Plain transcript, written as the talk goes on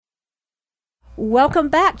Welcome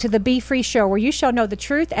back to the Be Free Show, where you shall know the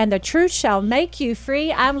truth, and the truth shall make you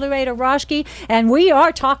free. I'm Loretta Roschke, and we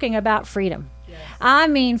are talking about freedom. Yes. I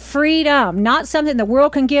mean freedom, not something the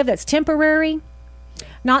world can give that's temporary,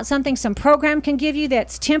 not something some program can give you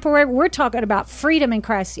that's temporary. We're talking about freedom in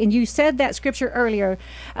Christ. And you said that scripture earlier,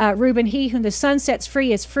 Reuben, he whom the Son sets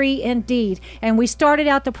free is free indeed. And we started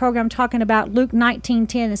out the program talking about Luke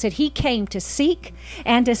 19:10 and said he came to seek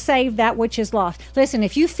and to save that which is lost. Listen,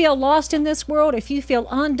 if you feel lost in this world, if you feel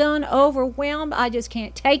undone, overwhelmed, I just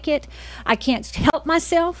can't take it, I can't help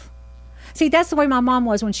myself. See, that's the way my mom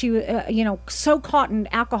was when she was, so caught in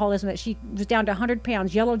alcoholism that she was down to 100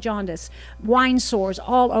 pounds, yellow jaundice, wine sores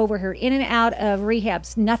all over her, in and out of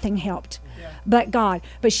rehabs. Nothing helped but God.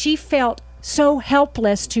 But she felt so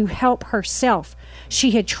helpless to help herself.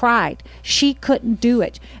 She had tried. She couldn't do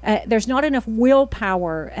it. There's not enough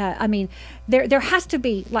willpower. There has to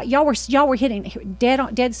be, like y'all were hitting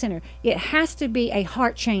dead center. It has to be a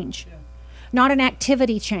heart change, not an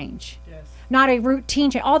activity change. Not a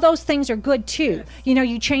routine change. All those things are good too. Yes.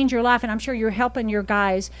 You change your life, and I'm sure you're helping your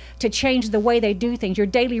guys to change the way they do things. Your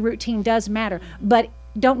daily routine does matter, but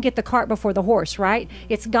don't get the cart before the horse, right?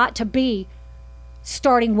 It's got to be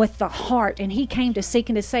starting with the heart. And he came to seek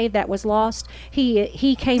and to save that was lost.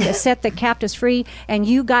 He came to set the captives free, and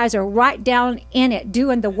you guys are right down in it,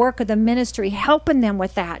 doing the work of the ministry, helping them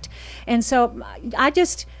with that. And so I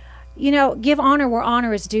just, give honor where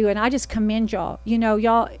honor is due, and I just commend y'all.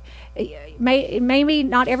 Y'all, maybe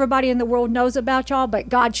not everybody in the world knows about y'all, but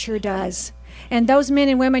God sure does. And those men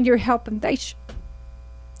and women you're helping,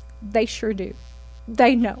 they sure do.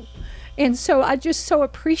 They know. And so I just so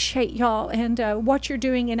appreciate y'all and what you're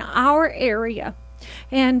doing in our area.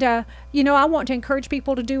 And, I want to encourage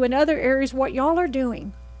people to do in other areas what y'all are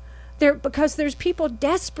doing. Because there's people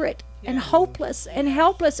desperate and hopeless and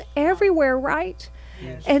helpless everywhere, right?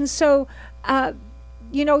 Yes. And so,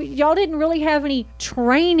 y'all didn't really have any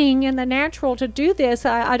training in the natural to do this.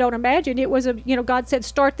 I don't imagine it was God said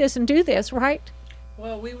start this and do this, right?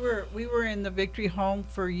 Well, we were in the Victory Home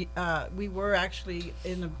for we were actually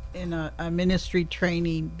in a ministry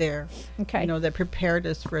training there. Okay. That prepared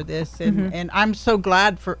us for this, and I'm so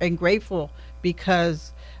glad and grateful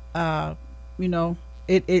because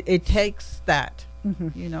it takes that.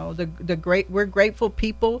 Mm-hmm. We're grateful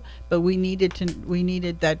people, but we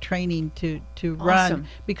needed that training to run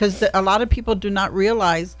because a lot of people do not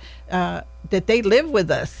realize that they live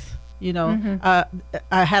with us. I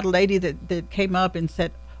had a lady that came up and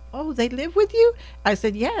said, "Oh, they live with you?" I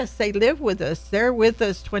said, "Yes, they live with us. They're with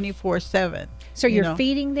us 24/7." So you're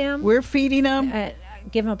feeding them? We're feeding them.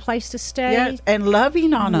 Give them a place to stay. Yes, and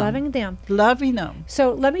loving on them. Loving them.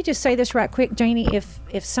 So let me just say this right quick, Janie.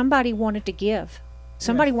 If somebody wanted to give,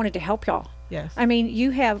 somebody wanted to help y'all. Yes. I mean, you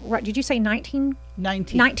have, did you say 19?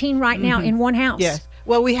 19. 19 right now in one house. Yes.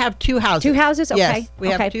 Well, we have 2 houses. 2 houses? Okay. Yes, we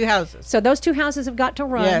have 2 houses. So those 2 houses have got to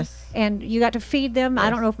run. Yes. And you got to feed them. Yes. I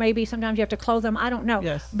don't know if maybe sometimes you have to clothe them. I don't know.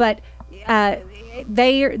 Yes. But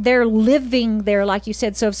they're living there, like you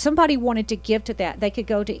said. So if somebody wanted to give to that, they could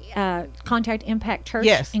go to Contact Impact Church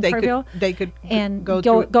in Kerrville. They could and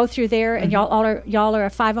go through there. And y'all are a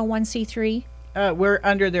 501c3. We're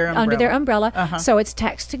under their umbrella. Uh-huh. So it's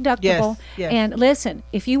tax deductible. Yes. And listen,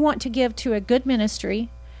 if you want to give to a good ministry,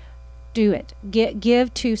 do it.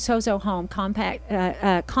 Give to Sozo Home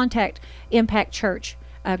Contact Impact Church,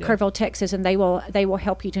 Kerrville, Texas, and they will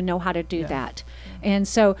help you to know how to do that. And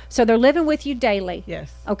so they're living with you daily.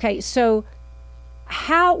 Yes. Okay. So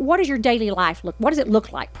what does your daily life look? What does it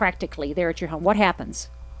look like practically there at your home? What happens?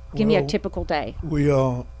 Give me a typical day. We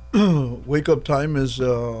wake up time is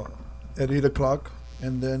at 8 o'clock,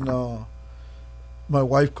 and then my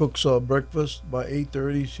wife cooks breakfast by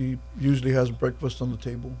 8:30. She usually has breakfast on the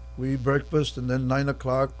table. We eat breakfast, and then 9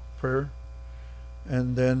 o'clock prayer,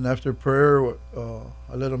 and then after prayer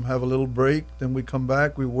I let them have a little break. Then we come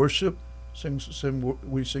back, we worship,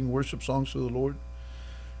 we sing worship songs to the Lord,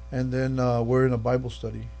 and then we're in a Bible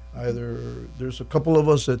study. Either there's a couple of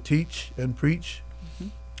us that teach and preach,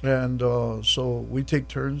 and so we take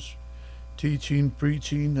turns teaching,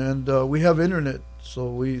 preaching, and we have internet, so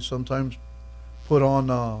we sometimes put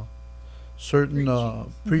on certain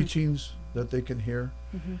preachings that they can hear,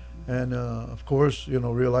 and of course,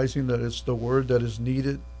 realizing that it's the word that is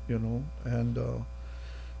needed, and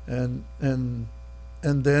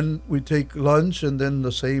then we take lunch, and then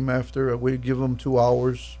the same after. We give them 2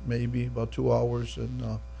 hours, maybe about 2 hours,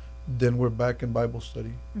 and then we're back in Bible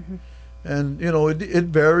study. And it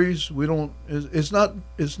varies. We don't.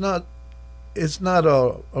 It's not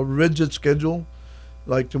a rigid schedule.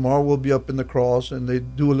 Like tomorrow we'll be up in the cross, and they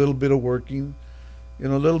do a little bit of working, a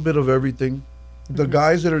little bit of everything, The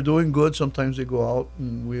guys that are doing good, sometimes they go out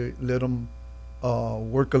and we let them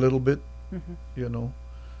work a little bit. You know,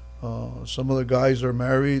 some of the guys are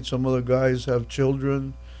married, some of the guys have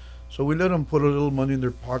children, so we let them put a little money in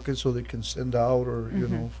their pocket so they can send out, or you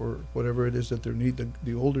know, for whatever it is that they need.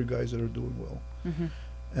 The older guys that are doing well,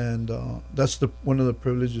 and that's one of the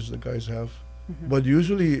privileges the guys have. But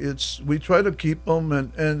usually we try to keep them,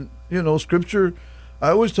 and you know, Scripture. I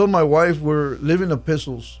always tell my wife we're living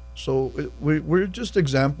epistles, so we're just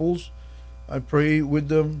examples. I pray with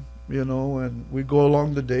them, you know, and we go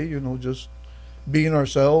along the day, you know, just being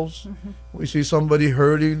ourselves. We see somebody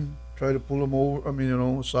hurting, try to pull them over, you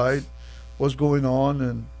know, aside, what's going on,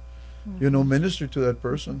 and, you know, minister to that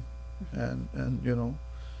person. And you know,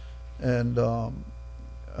 and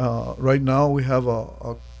right now we have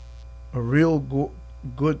a real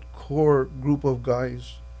good core group of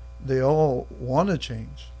guys. They all want to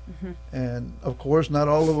change. And, of course, not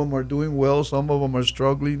all of them are doing well. Some of them are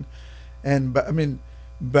struggling and,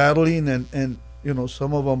 battling, and you know,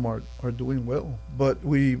 some of them are doing well, but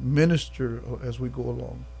we minister as we go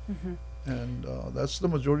along. And that's the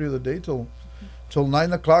majority of the day till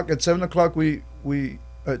 9 o'clock. At 7 o'clock we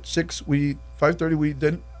at 6 we 5:30 we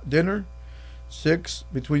dinner.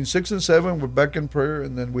 Between 6 and 7 we're back in prayer,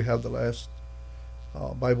 and then we have the last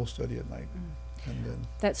Bible study at night. And then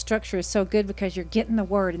that structure is so good because you're getting the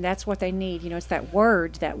word, and that's what they need. You know, it's that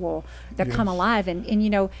word that come alive. And you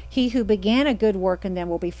know, he who began a good work in them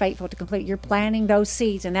will be faithful to complete. You're planting those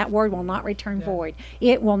seeds, and that word will not return void.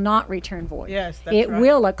 It will not return void. Yes, that's it right.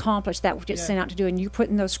 will accomplish that which it's sent out to do. And you're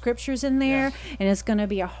putting those scriptures in there, and it's going to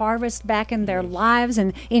be a harvest back in their lives.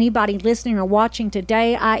 And anybody listening or watching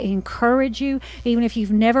today, I encourage you, even if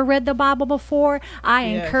you've never read the Bible before, I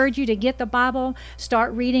encourage you to get the Bible,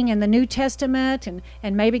 start reading in the New Testament,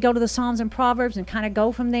 and maybe go to the Psalms and Proverbs and kind of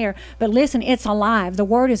go from there. But listen, it's alive. The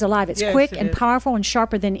word is alive. It's quick and powerful and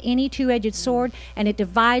sharper than any two-edged sword, and it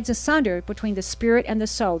divides asunder between the spirit and the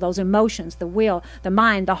soul, those emotions, the will, the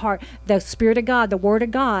mind, the heart. The Spirit of God, the Word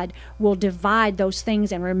of God will divide those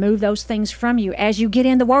things and remove those things from you as you get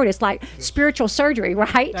in the Word. It's like spiritual surgery,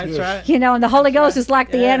 right? That's right. You know, and the Holy Ghost is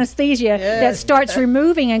like the anesthesia that starts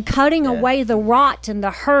removing and cutting away the rot and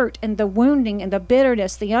the hurt and the wounding and the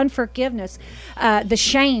bitterness, the unforgiveness, the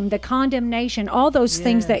shame, the condemnation, all those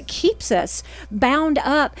things that keeps us bound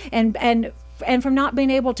up and from not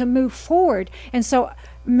being able to move forward. And so,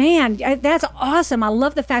 man, that's awesome. I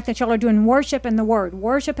love the fact that y'all are doing worship in the Word,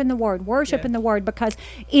 worship in the Word, worship in the Word, because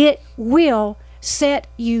it will set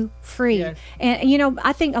you free. Yes. And you know,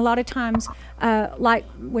 I think a lot of times, like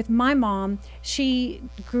with my mom, she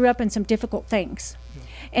grew up in some difficult things.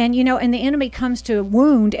 And, you know, and the enemy comes to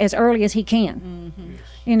wound as early as he can.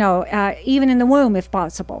 You know, even in the womb, if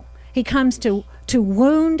possible. He comes to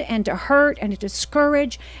wound and to hurt and to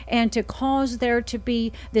discourage and to cause there to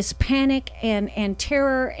be this panic and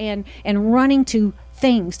terror and running to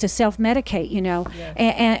things to self-medicate, you know.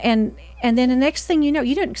 And then the next thing you know,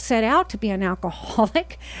 you didn't set out to be an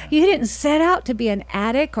alcoholic. You didn't set out to be an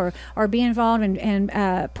addict or be involved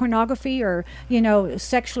in pornography or, you know,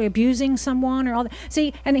 sexually abusing someone or all that.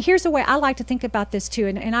 See, and here's the way I like to think about this too.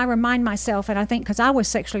 And I remind myself, and I think because I was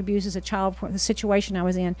sexually abused as a child for the situation I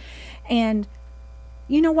was in. And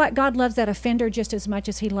you know what? God loves that offender just as much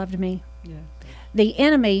as he loved me. Yeah. The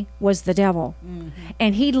enemy was the devil.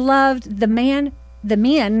 And he loved the men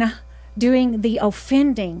doing the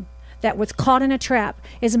offending that was caught in a trap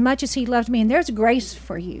as much as he loved me. And there's grace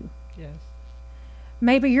for you. Yes.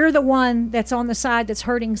 Maybe you're the one that's on the side that's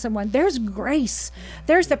hurting someone. There's grace.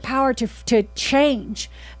 There's the power to change.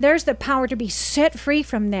 There's the power to be set free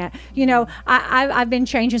from that. You know, I've been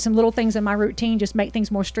changing some little things in my routine, just make things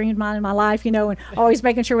more streamlined in my life, you know, and always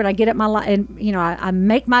making sure when I get up my life, and, you know, I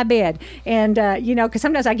make my bed. And, you know, because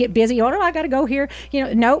sometimes I get busy. Oh, no, I got to go here. You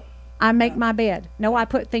know, nope. I make my bed. No, I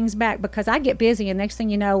put things back because I get busy, and next thing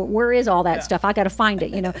you know, where is all that stuff? I got to find it,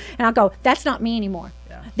 you know. And I'll go, that's not me anymore.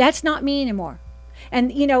 That's not me anymore.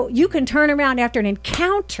 And, you know, you can turn around after an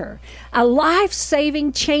encounter, a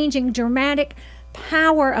life-saving, changing, dramatic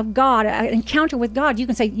power of God, an encounter with God. You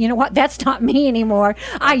can say, you know what, that's not me anymore.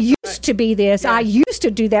 I used to be this. I used to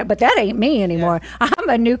do that, but that ain't me anymore. I'm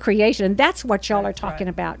a new creation. And that's what y'all are talking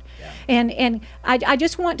about. And I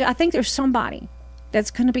just want to, I think there's somebody that's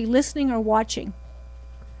going to be listening or watching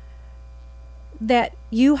that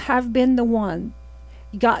you have been the one.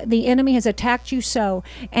 The enemy has attacked you so,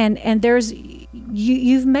 and there's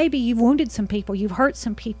you've wounded some people, you've hurt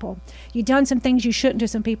some people, you've done some things you shouldn't to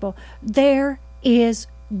some people. There is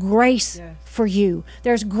grace for you.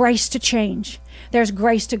 There's grace to change. There's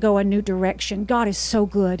grace to go a new direction. God is so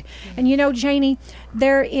good. And you know, Janie,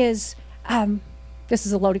 there is this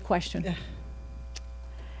is a loaded question.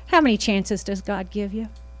 How many chances does God give you?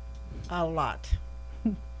 A lot.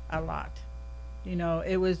 A lot. You know,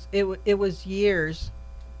 it was years.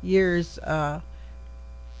 I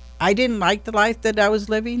didn't like the life that I was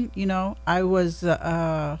living. You know, I was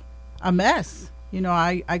a mess. You know,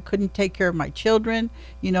 I couldn't take care of my children.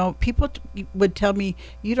 You know, people would tell me,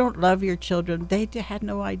 you don't love your children. They had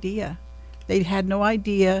no idea. They had no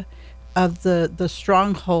idea of the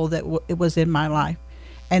stronghold that it was in my life.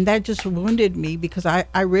 And that just wounded me because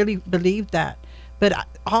I really believed that. But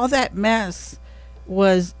all that mess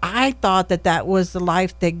was, I thought that was the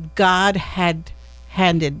life that God had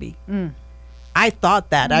handed me. I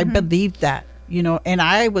thought that. I believed that, you know, and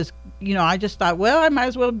I was, you know, I just thought, well, I might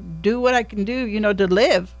as well do what I can do, you know, to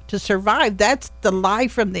live, to survive. That's the lie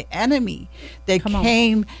from the enemy that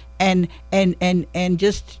came and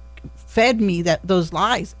just fed me those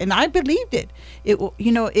lies, and I believed it.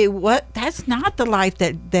 That's not the life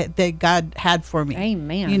that God had for me.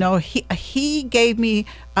 Amen. You know, he gave me,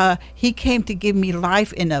 he came to give me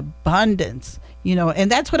life in abundance. You know,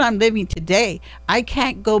 and that's what I'm living today. I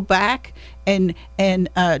can't go back and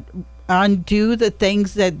undo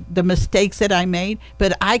the mistakes that I made,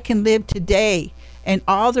 but I can live today and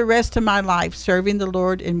all the rest of my life serving the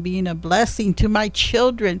Lord and being a blessing to my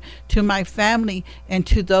children, to my family, and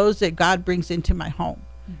to those that God brings into my home.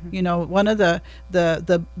 You know, one of the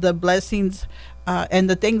blessings and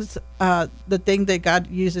the thing that God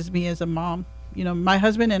uses me as a mom. You know, my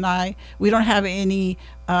husband and I, we don't have any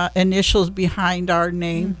initials behind our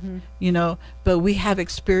name, you know, but we have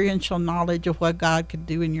experiential knowledge of what God could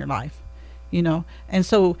do in your life, you know. And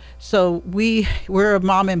so we're a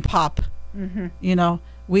mom and pop, you know.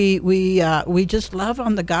 We just love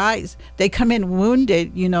on the guys. They come in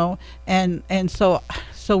wounded, you know, and so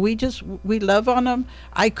we love on them.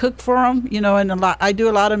 I cook for them, you know, and I do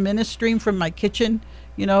a lot of ministering from my kitchen.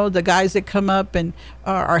 You know, the guys that come up and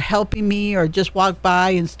are helping me or just walk by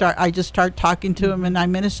and I just start talking to them and I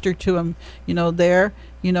minister to them, you know, there.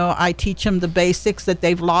 You know, I teach them the basics that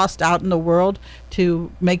they've lost out in the world,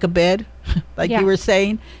 to make a bed, like you were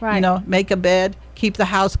saying, you know, make a bed, keep the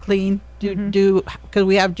house clean, do because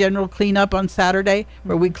we have general cleanup on Saturday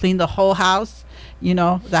where we clean the whole house, you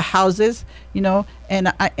know, the houses, you know,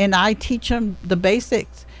 and I teach them the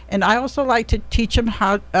basics. And I also like to teach them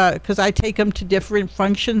how, because I take them to different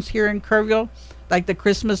functions here in Kerrville, like the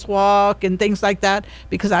Christmas walk and things like that,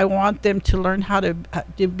 because I want them to learn how to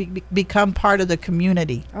become part of the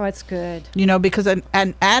community. Oh, that's good. You know, because an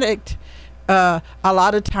addict, a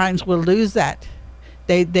lot of times will lose that.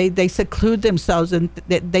 They seclude themselves and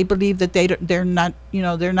they believe that they're not, you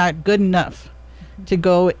know, they're not good enough to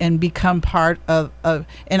go and become part of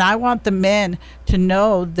and I want the men to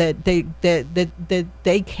know that they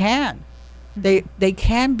can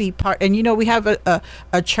be part. And you know, we have a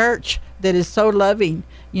church that is so loving,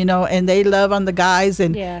 you know, and they love on the guys,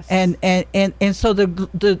 and and so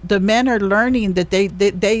the men are learning that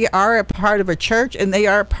they are a part of a church and they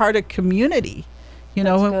are a part of community. You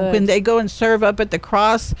know, when they go and serve up at the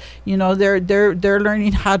cross, you know, they're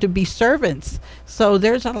learning how to be servants. So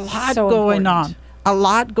there's a lot going on. A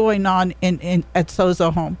lot going on in at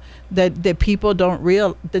Sozo Home that people don't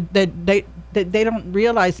that they don't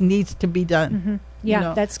realize needs to be done. Yeah, you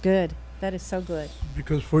know? That's good. That is so good.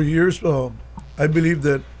 Because for years, I believe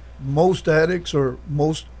that most addicts, or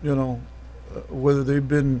most, you know, whether they've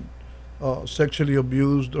been sexually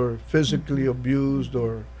abused or physically abused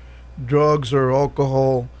or drugs or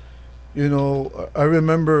alcohol, you know, I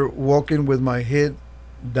remember walking with my head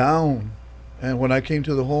down. And when I came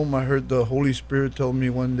to the home, I heard the Holy Spirit tell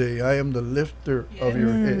me one day, I am the lifter of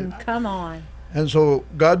your head. Come on. And so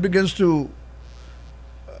God begins to,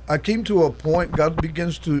 I came to a point, God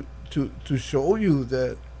begins to show you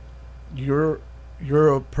that you're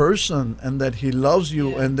a person and that He loves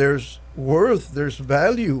you, and there's worth, there's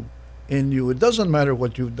value in you. It doesn't matter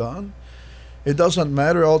what you've done. It doesn't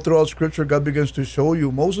matter. All throughout Scripture, God begins to show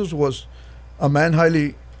you. Moses was a man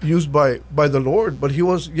highly used by the Lord, but he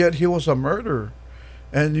was a murderer.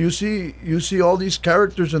 And you see all these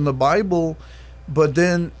characters in the Bible, but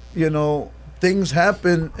then, you know, things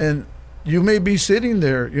happen and you may be sitting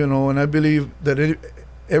there, you know, and I believe that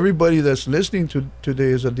everybody that's listening to today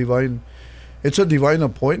is a divine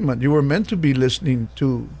appointment. You were meant to be listening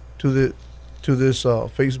to this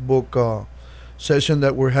Facebook session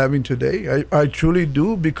that we're having today. I truly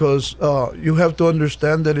do, because you have to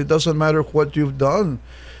understand that it doesn't matter what you've done.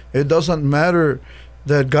 It doesn't matter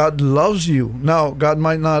that God loves you. Now, God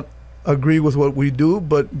might not agree with what we do,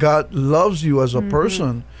 but God loves you as a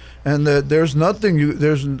person, and that there's nothing you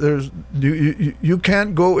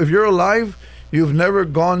can't go, if you're alive, You've never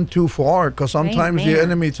gone too far, because sometimes the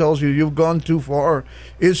enemy tells you you've gone too far.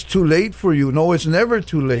 It's too late for you. No, it's never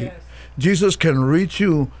too late. Yes. Jesus can reach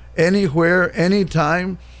you anywhere,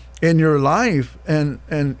 anytime in your life, and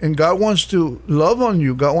God wants to love on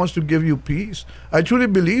you. God wants to give you peace. I truly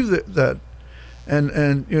believe that.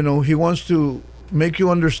 And you know, he wants to make you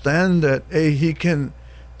understand that, hey, he can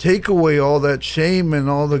take away all that shame and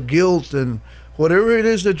all the guilt and whatever it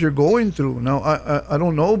is that you're going through. Now, I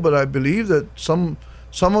don't know, but I believe that some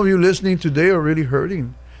of you listening today are really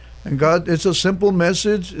hurting. And God, it's a simple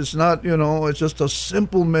message. It's not, you know, it's just a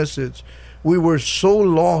simple message. We were so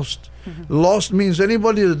lost. Mm-hmm. Lost means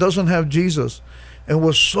anybody that doesn't have Jesus and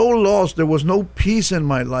was so lost. There was no peace in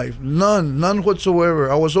my life. None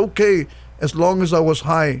whatsoever. I was okay as long as I was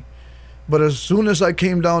high. But as soon as I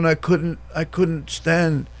came down, I couldn't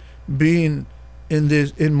stand being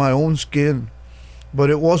in my own skin. But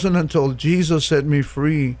it wasn't until Jesus set me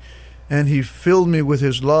free and he filled me with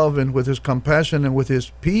his love and with his compassion and with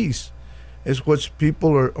his peace is what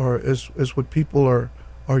people are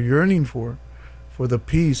yearning for the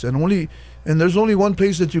peace. And there's only one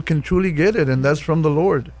place that you can truly get it, and that's from the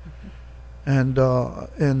Lord. And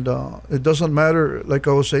it doesn't matter, like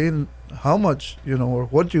I was saying, how much, you know, or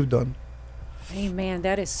what you've done. Amen.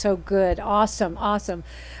 That is so good. Awesome.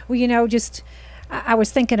 Well, you know, just I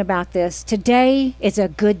was thinking about this. Today is a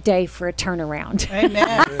good day for a turnaround.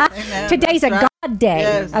 Amen. Amen. Today's a God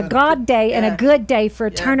day, a God day, and a good day for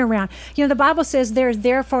a turnaround. You know, the Bible says there is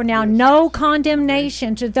therefore now no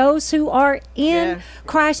condemnation to those who are in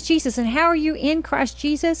Christ Jesus. And how are you in Christ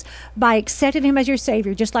Jesus? By accepting him as your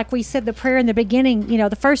Savior. Just like we said the prayer in the beginning, you know,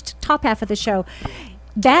 the first top half of the show.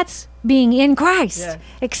 That's being in Christ. Yes.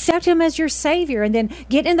 Accept him as your Savior, and then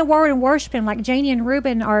get in the Word and worship him like Janie and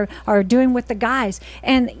Ruben are doing with the guys.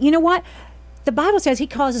 And you know what? The Bible says he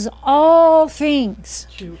causes all things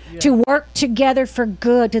to work together for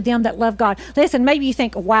good to them that love God. Listen, maybe you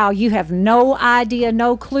think, wow, you have no idea,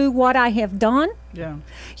 no clue what I have done. Yeah.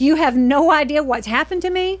 You have no idea what's happened to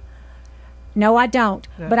me. No, I don't.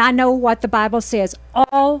 Yeah. But I know what the Bible says.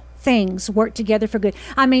 All things work together for good.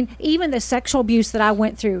 I mean, even the sexual abuse that I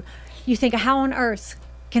went through, you think, how on earth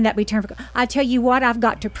can that be turned for good? I tell you what, I've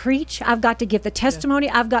got to preach. I've got to give the testimony.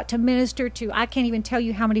 I've got to minister to, I can't even tell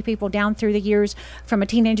you how many people down through the years from a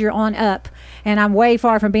teenager on up, and I'm way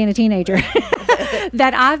far from being a teenager,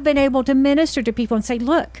 that I've been able to minister to people and say,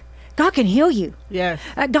 look, God can heal you. Yes.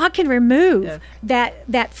 God can remove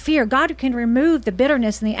that fear. God can remove the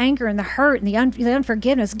bitterness and the anger and the hurt and the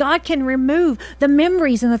unforgiveness. God can remove the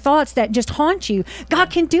memories and the thoughts that just haunt you. God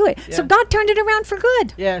can do it. So God turned it around for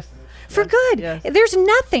good. Yes. For good. Yes. There's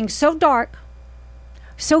nothing so dark,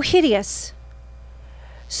 so hideous,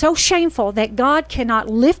 so shameful that God cannot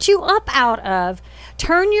lift you up out of,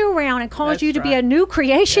 turn you around and cause you to be a new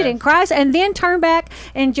creation in Christ, and then turn back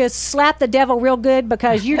and just slap the devil real good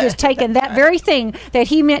because you're just taking that very thing that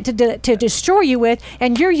he meant to destroy you with,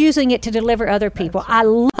 and you're using it to deliver other people. I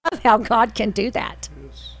love how God can do that.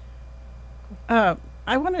 I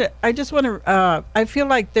feel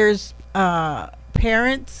like there's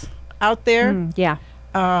parents out there,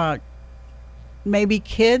 maybe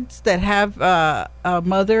kids that have a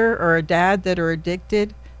mother or a dad that are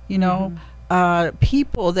addicted, you know,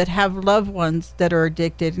 people that have loved ones that are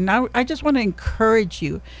addicted. And I just want to encourage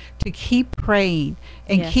you to keep praying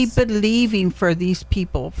and keep believing for these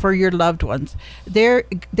people, for your loved ones. There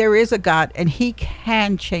is a God, and he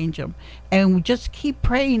can change them. And just keep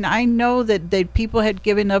praying. I know that people had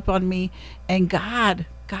given up on me, and God,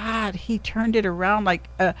 he turned it around. Like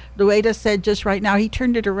Lueda said just right now, he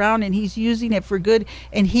turned it around, and he's using it for good.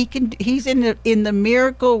 And he's in the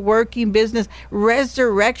miracle working business,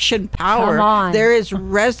 resurrection power. Come on. There is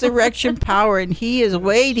resurrection power, and he is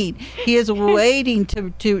waiting. He is waiting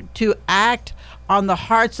to act on the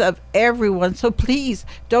hearts of everyone. So please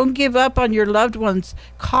don't give up on your loved ones.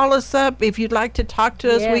 Call us up if you'd like to talk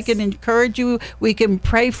to us. We can encourage you. We can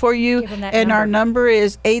pray for you. And our number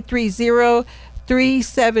is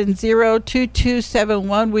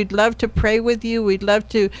 830-370-2271. We'd love to pray with you. We'd love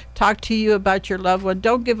to talk to you about your loved one.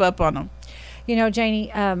 Don't give up on them. You know,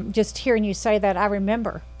 Janie, just hearing you say that, I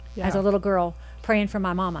remember as a little girl praying for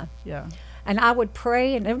my mama. Yeah. And I would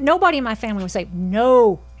pray, and nobody in my family was saved.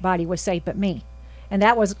 Nobody was saved but me. And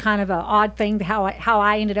that was kind of an odd thing, how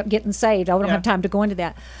I ended up getting saved. I don't have time to go into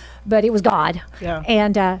that. But it was God. Yeah.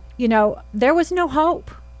 And, you know, there was no hope.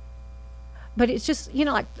 But it's just, you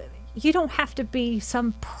know, like, you don't have to be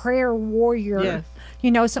some prayer warrior,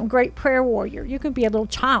 you know, some great prayer warrior. You can be a little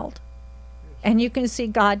child, and you can see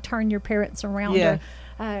God turn your parents around.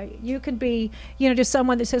 You can be, you know, just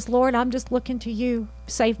someone that says, Lord, I'm just looking to you.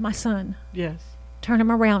 Save my son. Yes. Turn him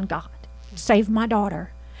around, God. save my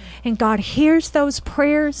daughter. And God hears those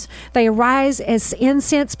prayers. They arise as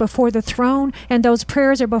incense before the throne, and those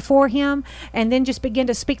prayers are before him. And then just begin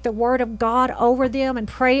to speak the word of God over them and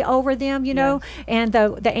pray over them, you know. And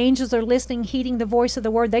the angels are listening, heeding the voice of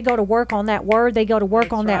the word. They go to work on that word. They go to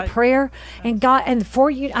work on that prayer. And God, and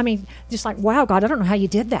for you, I mean, just like, wow, God, I don't know how you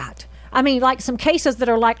did that. I mean, like some cases that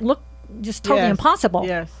are like, look, just totally impossible.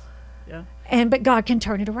 Yes. Yeah. But God can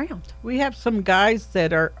turn it around. We have some guys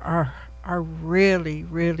that are really,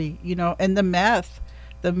 really, you know, and the meth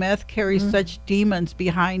carries such demons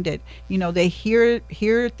behind it. You know, they hear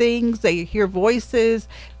things, they hear voices,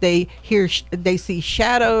 they see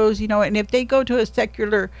shadows, you know, and if they go to a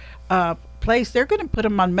secular place, they're going to put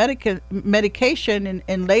them on medication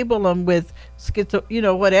and label them with schizo, you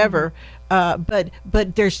know, whatever. But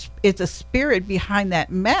it's a spirit behind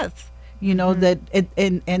that meth. You know, that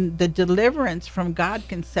and the deliverance from God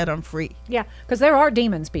can set them free. Yeah, because there are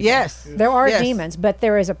demons, people. Yes. There are demons, but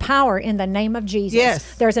there is a power in the name of Jesus.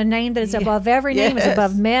 Yes. There's a name that is above every name. It's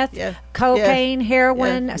above meth, cocaine,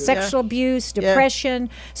 heroin, sexual abuse, depression,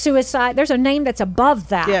 suicide. There's a name that's above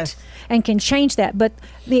that and can change that. But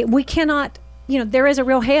we cannot... You know, there is a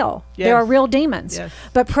real hell. Yes. There are real demons. Yes.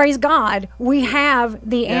 But praise God, we have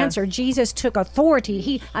the answer. Jesus took authority.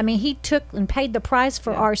 He took and paid the price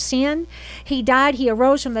for our sin. He died. He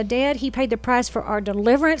arose from the dead. He paid the price for our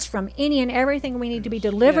deliverance from any and everything we need to be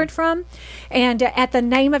delivered from. And at the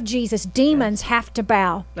name of Jesus, demons have to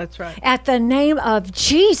bow. That's right. At the name of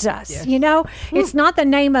Jesus, you know, it's not the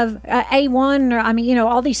name of A1 or, you know,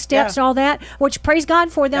 all these steps and all that, which praise God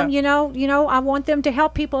for them, you know, I want them to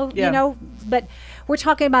help people, you know, but we're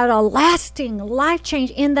talking about a lasting life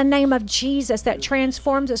change in the name of Jesus that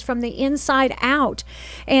transforms us from the inside out.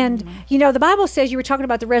 And, you know, the Bible says, you were talking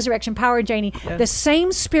about the resurrection power, Janie, the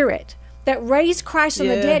same Spirit that raised Christ from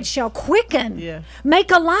the dead shall quicken,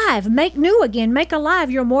 make alive, make new again, make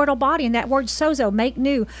alive your mortal body. And that word sozo, make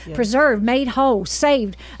new, preserved, made whole,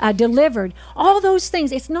 saved, delivered, all those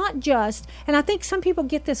things. It's not just, and I think some people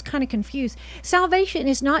get this kind of confused. Salvation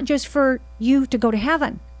is not just for you to go to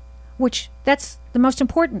heaven, which that's the most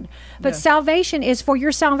important. But salvation is for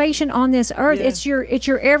your salvation on this earth. It's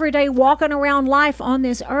your everyday walking around life on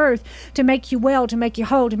this earth to make you well, to make you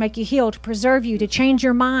whole, to make you heal, to preserve you, to change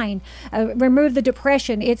your mind, remove the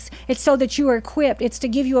depression. It's so that you are equipped. It's to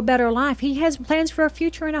give you a better life. He has plans for a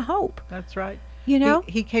future and a hope. That's right. You know,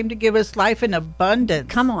 he came to give us life in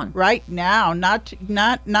abundance. Come on, right now, not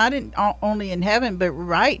only in heaven, but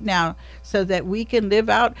right now, so that we can live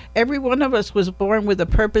out. Every one of us was born with a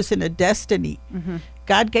purpose and a destiny.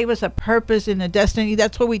 God gave us a purpose and a destiny.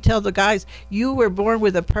 That's what we tell the guys. You were born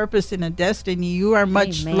with a purpose and a destiny. You are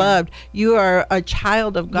much loved. You are a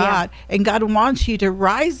child of God, and God wants you to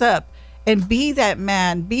rise up and be that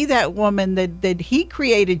man, be that woman that he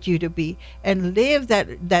created you to be, and live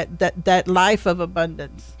that life of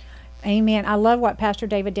abundance. Amen. I love what Pastor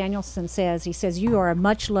David Danielson says. He says, you are a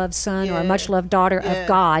much-loved son or a much-loved daughter of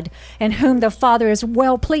God, in whom the Father is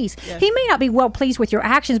well pleased. He may not be well pleased with your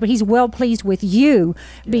actions, but he's well pleased with you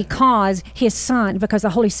because his son, because the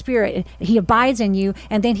Holy Spirit, he abides in you,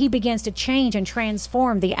 and then he begins to change and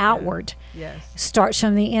transform the outward. Starts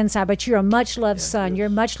from the inside. But you're a much-loved son. You're a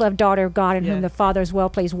much-loved daughter of God, in whom the Father is well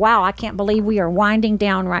pleased. Wow, I can't believe we are winding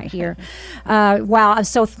down right here. Wow, I'm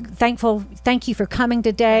so thankful. Thank you for coming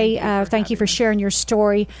today. Thank you for sharing your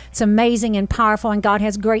story. It's amazing and powerful, and God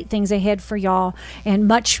has great things ahead for y'all, and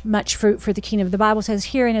much, much fruit for the kingdom. The Bible says,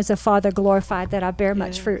 herein is the Father glorified, that I bear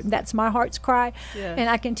much fruit. That's my heart's cry, and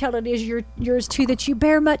I can tell it is yours too, that you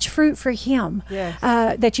bear much fruit for him,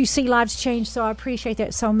 that you see lives change. So I appreciate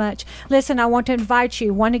that so much. Listen, I want to invite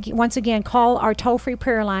you, once again, call our toll-free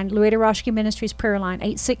prayer line, Louetta Roschke Ministries prayer line,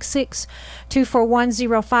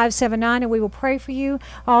 866-241-0579, and we will pray for you.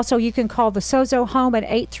 Also, you can call the Sozo home at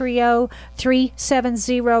 830-370-2271,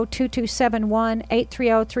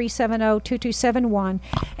 830-370-2271,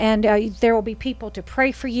 and there will be people to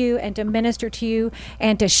pray for you and to minister to you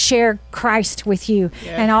and to share Christ with you.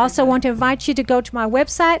 And I also want to invite you to go to my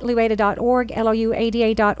website, louetta.org,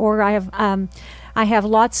 LOUADA.org. I have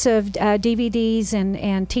lots of DVDs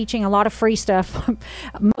and teaching, a lot of free stuff.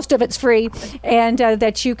 Most of it's free, and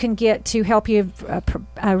that you can get to help you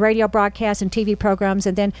radio broadcasts and TV programs.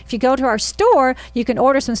 And then if you go to our store, you can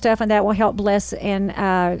order some stuff, and that will help bless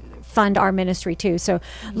and fund our ministry too. So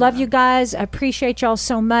love you guys. I appreciate y'all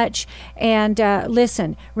so much. And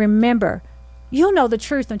listen, remember, you'll know the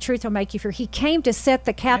truth, and the truth will make you free. He came to set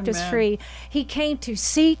the captives free. He came to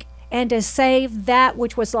seek and to save that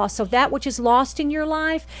which was lost. So that which is lost in your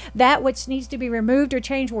life, that which needs to be removed or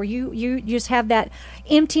changed, where you just have that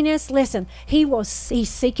emptiness. Listen, he's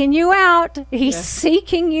seeking you out. He's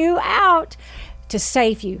seeking you out to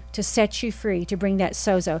save you, to set you free, to bring that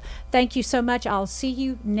sozo. Thank you so much. I'll see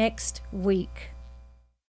you next week.